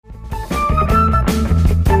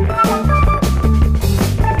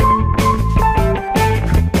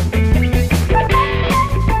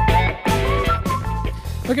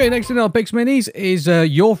Okay, next in our Picks Minis is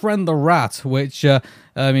Your Friend the Rat, which, I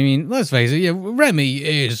mean, let's face it, yeah, Remy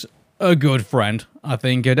is a good friend. I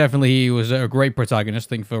think definitely he was a great protagonist, I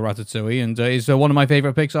think, for Ratatouille, and is one of my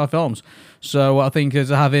favourite Pixar films. So I think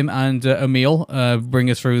to have him and Emile bring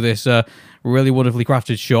us through this really wonderfully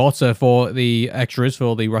crafted short for the extras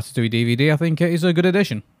for the Ratatouille DVD, I think is a good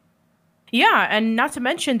addition. Yeah, and not to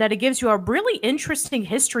mention that it gives you a really interesting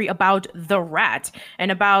history about the rat and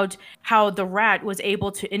about how the rat was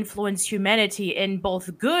able to influence humanity in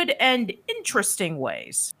both good and interesting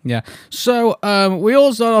ways. Yeah. So we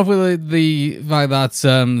all start off with the fact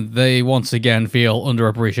that they once again feel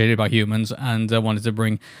underappreciated by humans and wanted to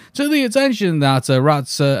bring to the attention that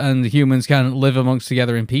rats and humans can live amongst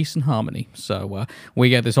together in peace and harmony. So we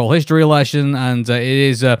get this whole history lesson, and it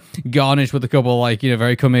is garnished with a couple like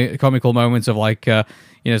very comical moments of like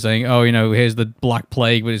saying, oh, here's the Black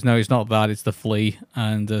Plague, but it's not that, it's the flea,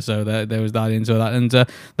 and so there was that into that, and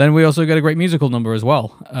then we also get a great musical number as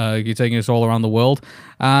well. You're taking us all around the world,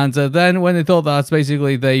 and then when they thought that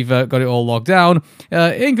basically they've got it all locked down,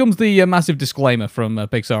 in comes the massive disclaimer from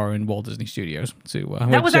Pixar and Walt Disney Studios.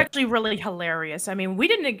 That was actually really hilarious. I mean, we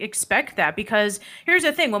didn't expect that because here's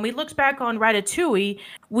the thing: when we looked back on Ratatouille,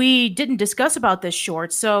 we didn't discuss about this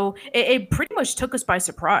short, so it pretty much took us by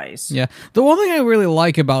surprise. Yeah, the one thing I really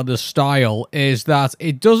like about the style is that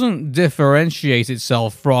it doesn't differentiate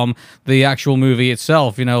itself from the actual movie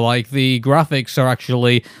itself. Like the graphics are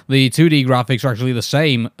actually, the 2D graphics are actually the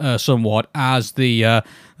same somewhat as the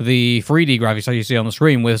 3D graphics that you see on the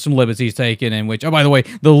screen, with some liberties taken in, which, oh, by the way,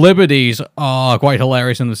 the liberties are quite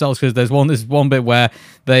hilarious in themselves, because there's one bit where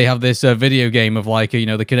they have this video game of like,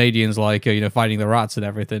 the Canadians like, fighting the rats and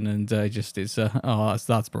everything, and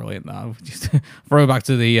that's brilliant. That just throw back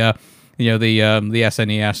to the the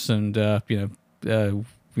SNES and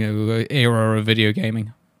era of video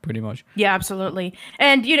gaming, pretty much. Yeah, absolutely.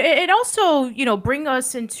 And it also, bring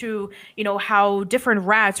us into, how different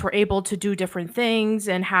rats were able to do different things,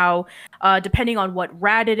 and how depending on what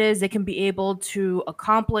rat it is, they can be able to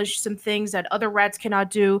accomplish some things that other rats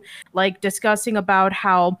cannot do, like discussing about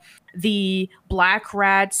how the black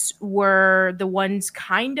rats were the ones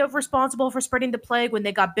kind of responsible for spreading the plague when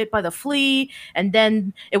they got bit by the flea, and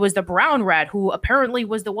then it was the brown rat who apparently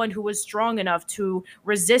was the one who was strong enough to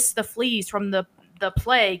resist the fleas from the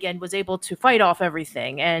plague and was able to fight off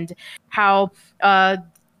everything, and how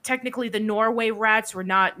technically the Norway rats were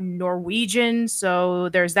not Norwegian, so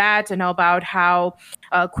there's that, and about how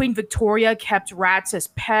Queen Victoria kept rats as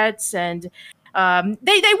pets, and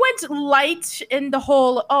they went light in the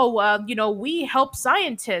whole we help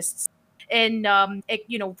scientists in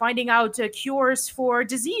finding out cures for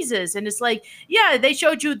diseases, and it's like, yeah, they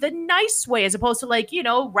showed you the nice way as opposed to like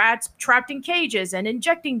rats trapped in cages and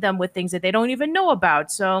injecting them with things that they don't even know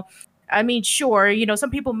about. So I mean, sure, some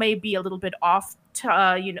people may be a little bit off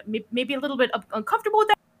to, maybe a little bit uncomfortable with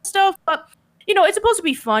that stuff, but it's supposed to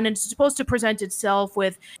be fun, and it's supposed to present itself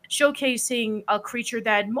with showcasing a creature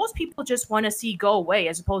that most people just want to see go away,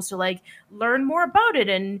 as opposed to like learn more about it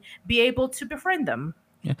and be able to befriend them.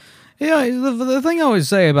 Yeah. The thing I would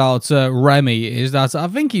say about Remy is that I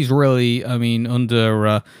think he's really, he's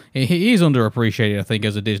underappreciated, I think,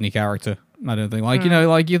 as a Disney character. I don't think, like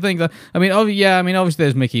you think that. Obviously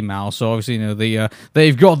there's Mickey Mouse, so obviously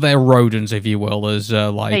they've got their rodents, if you will, as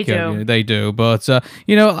they do. But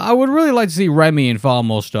I would really like to see Remy in far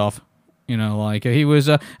more stuff. He was,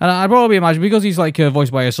 and I'd probably imagine, because he's like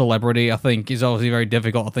voiced by a celebrity, I think it's obviously very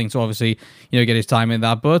difficult, I think, to obviously, get his time in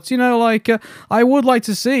that. But, I would like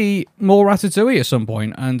to see more Ratatouille at some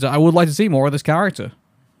point, and I would like to see more of this character.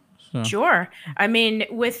 So. Sure. I mean,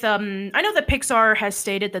 with I know that Pixar has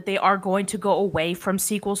stated that they are going to go away from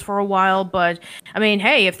sequels for a while, but I mean,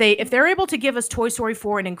 hey, if they're able to give us Toy Story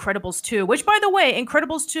 4 and Incredibles 2, which, by the way,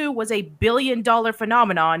 Incredibles 2 was a billion-dollar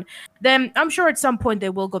phenomenon, then I'm sure at some point they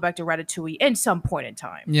will go back to Ratatouille in some point in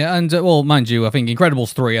time. Yeah, and well, mind you, I think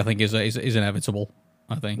Incredibles 3, I think, is inevitable.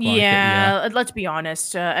 I think. Let's be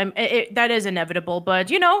honest. That is inevitable,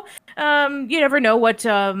 but you never know what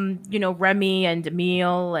Remy and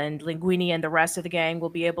Emile and Linguini and the rest of the gang will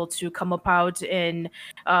be able to come about in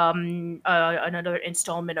another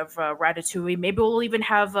installment of Ratatouille. Maybe we'll even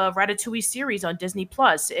have a Ratatouille series on Disney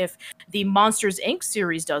Plus if the Monsters Inc.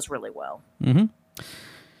 series does really well. Mm-hmm.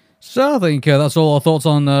 So I think that's all our thoughts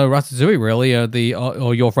on Ratatouille, really,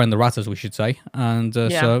 or Your Friend the Rat, as we should say. And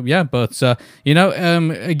again,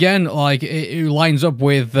 like it lines up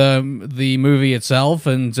with the movie itself,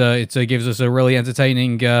 and it gives us a really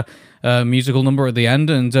entertaining musical number at the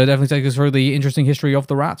end, and definitely takes us through the interesting history of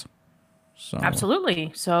the rat. So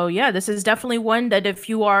Absolutely. So yeah, this is definitely one that if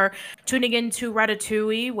you are tuning into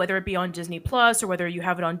Ratatouille, whether it be on Disney Plus or whether you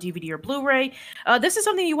have it on DVD or Blu-ray, this is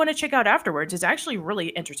something you want to check out afterwards. It's actually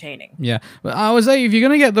really entertaining. yeah, but I would say if you're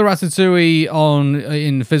gonna get the Ratatouille on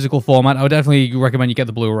in physical format, I would definitely recommend you get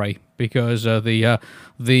the Blu-ray because the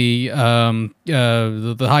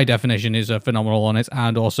high definition is phenomenal on it,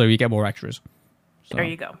 and also you get more extras. So, There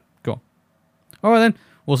you go. cool. All right then,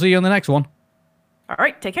 we'll see you on the next one. All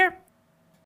right, take care.